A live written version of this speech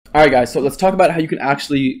All right, guys, so let's talk about how you can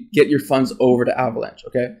actually get your funds over to Avalanche,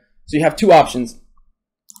 okay? So you have two options.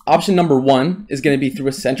 Option number one is going to be through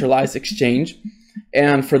a centralized exchange.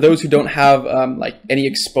 And for those who don't have like any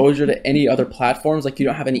exposure to any other platforms, like you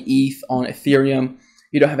don't have any ETH on Ethereum,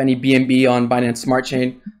 you don't have any BNB on Binance Smart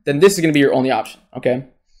Chain, then this is going to be your only option, okay?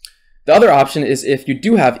 The other option is if you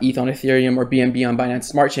do have ETH on Ethereum or BNB on Binance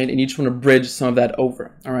Smart Chain and you just want to bridge some of that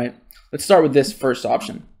over, all right? Let's start with this first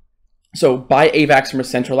option. So buy AVAX from a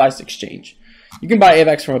centralized exchange. You can buy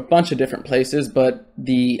AVAX from a bunch of different places, but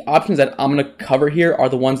the options that I'm going to cover here are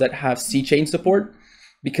the ones that have C-chain support,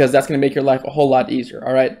 because that's going to make your life a whole lot easier,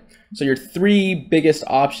 all right? So your three biggest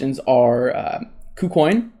options are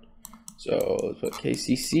KuCoin, so let's put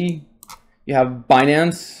KCC, you have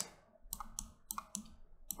Binance,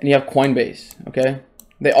 and you have Coinbase, okay?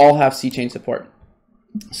 They all have C-chain support.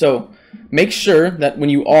 So make sure that when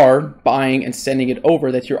you are buying and sending it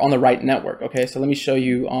over that you're on the right network, okay? So let me show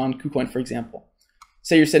you on KuCoin, for example.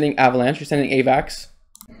 Say you're sending Avalanche, you're sending AVAX.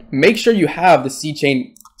 Make sure you have the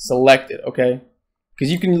C-chain selected, okay?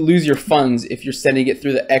 Because you can lose your funds if you're sending it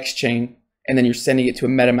through the X chain and then you're sending it to a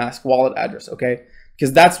Metamask wallet address, okay?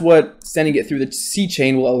 Because that's what sending it through the C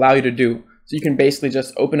chain will allow you to do. So you can basically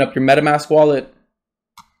just open up your Metamask wallet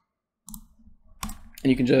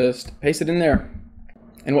and you can just paste it in there.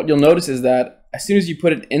 And what you'll notice is that as soon as you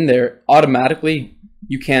put it in there, automatically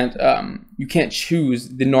you can't choose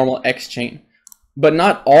the normal X chain. But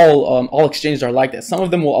not all exchanges are like that. Some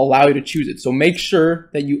of them will allow you to choose it. So make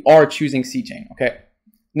sure that you are choosing C chain, okay?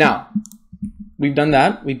 Now, we've done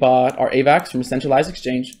that. We bought our AVAX from a centralized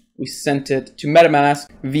exchange. We sent it to MetaMask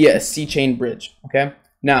via a C-chain bridge, okay?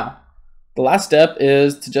 Now, the last step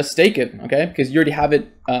is to just stake it, okay? Because you already have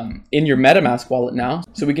it in your MetaMask wallet now.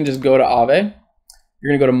 So we can just go to AAVE. You're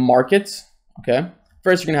going to go to Markets, okay?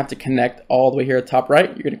 First, you're going to have to connect all the way here at the top right.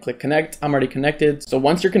 You're going to click Connect. I'm already connected. So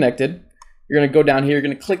once you're connected, you're going to go down here. You're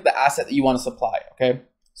going to click the asset that you want to supply, okay?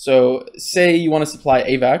 So say you want to supply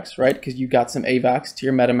AVAX, right? Because you got some AVAX to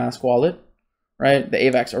your MetaMask wallet, right? The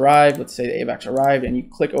AVAX arrived. Let's say the AVAX arrived and you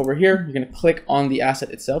click over here. You're going to click on the asset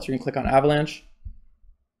itself. So you're going to click on Avalanche.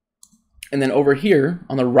 And then over here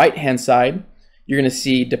on the right-hand side, you're going to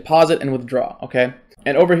see deposit and withdraw, okay?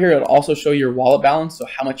 And over here, it'll also show your wallet balance. So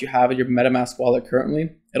how much you have in your MetaMask wallet currently.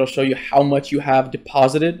 It'll show you how much you have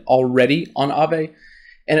deposited already on AAVE.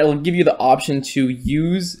 And it'll give you the option to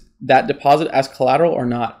use that deposit as collateral or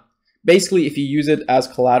not. Basically, if you use it as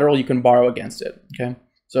collateral, you can borrow against it, okay?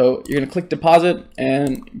 So you're gonna click deposit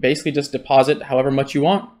and basically just deposit however much you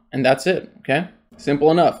want, and that's it, okay? Simple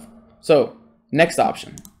enough. So next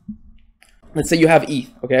option. Let's say you have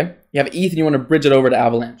ETH, okay? You have ETH and you wanna bridge it over to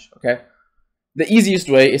Avalanche, okay? The easiest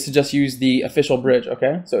way is to just use the official bridge,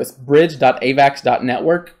 okay? So it's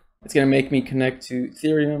bridge.avax.network. It's gonna make me connect to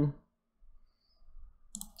Ethereum.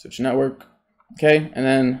 Switch network, okay? And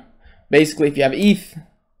then basically if you have ETH,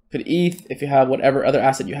 put ETH. If you have whatever other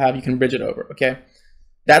asset you have, you can bridge it over, okay?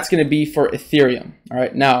 That's gonna be for Ethereum, all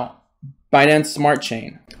right? Now, Binance Smart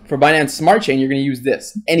Chain. For Binance Smart Chain, you're gonna use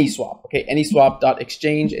this, AnySwap, okay?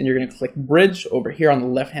 AnySwap.exchange, and you're gonna click bridge over here on the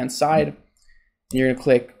left-hand side. And you're gonna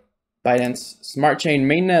click Binance Smart Chain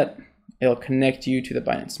mainnet. It'll connect you to the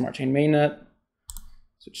Binance Smart Chain mainnet.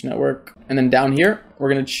 Switch network. And then down here, we're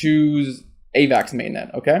gonna choose AVAX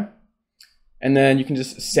mainnet, okay? And then you can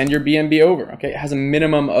just send your BNB over, okay? It has a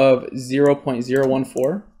minimum of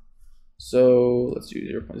 0.014. So let's do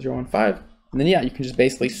 0.015. And then yeah, you can just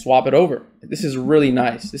basically swap it over. This is really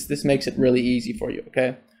nice. This makes it really easy for you,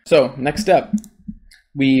 okay? So next step,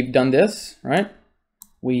 we've done this, right?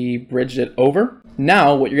 We bridged it over.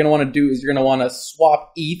 Now what you're gonna wanna do is you're gonna wanna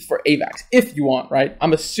swap ETH for AVAX if you want, right?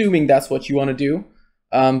 I'm assuming that's what you wanna do.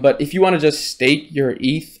 But if you want to just stake your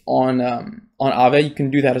ETH on AAVE, you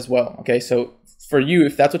can do that as well, okay? So for you,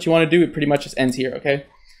 if that's what you want to do, it pretty much just ends here, okay?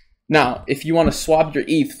 Now, if you want to swap your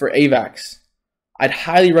ETH for AVAX, I'd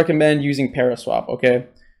highly recommend using Paraswap, okay?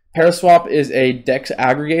 Paraswap is a DEX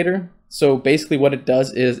aggregator. So basically what it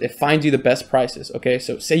does is it finds you the best prices, okay?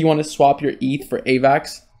 So say you want to swap your ETH for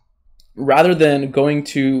AVAX, rather than going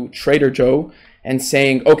to Trader Joe and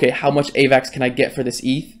saying, okay, how much AVAX can I get for this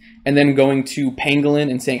ETH? And then going to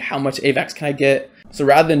Pangolin and saying how much AVAX can I get. So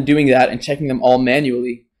rather than doing that and checking them all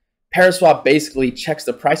manually, Paraswap basically checks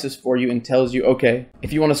the prices for you and tells you, okay,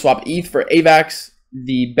 if you want to swap ETH for AVAX,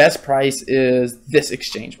 the best price is this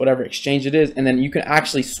exchange, whatever exchange it is, and then you can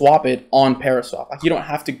actually swap it on Paraswap. Like you don't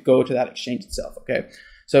have to go to that exchange itself, okay?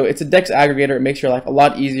 So it's a DEX aggregator. It makes your life a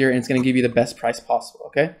lot easier and it's going to give you the best price possible,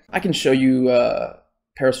 okay? I can show you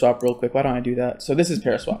Paraswap real quick. Why don't I do that? So this is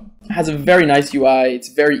Paraswap. It has a very nice UI. It's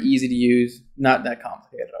very easy to use, not that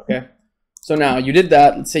complicated, okay? So now you did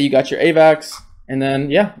that. Let's say you got your AVAX And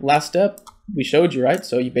then, yeah, last step we showed you, right?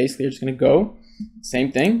 So you basically are just going to go,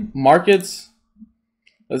 same thing, markets.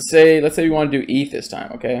 Let's say we want to do ETH this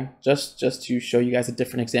time, okay? Just to show you guys a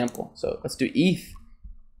different example. So let's do ETH.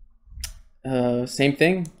 Same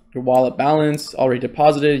thing, your wallet balance already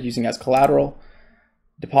deposited using as collateral.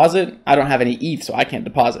 Deposit, I don't have any ETH, so I can't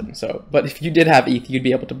deposit. So, but if you did have ETH, you'd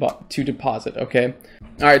be able to deposit, okay?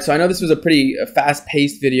 All right, so I know this was a pretty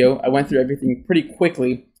fast-paced video. I went through everything pretty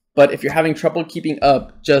quickly, but if you're having trouble keeping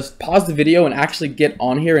up, just pause the video and actually get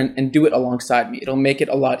on here and do it alongside me. It'll make it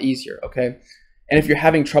a lot easier, okay? And if you're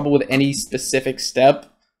having trouble with any specific step,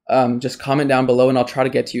 just comment down below and I'll try to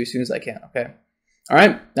get to you as soon as I can, okay? All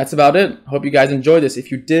right, that's about it. Hope you guys enjoyed this.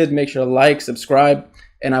 If you did, make sure to like, subscribe,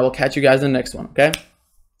 and I will catch you guys in the next one, okay?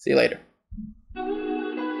 See you later.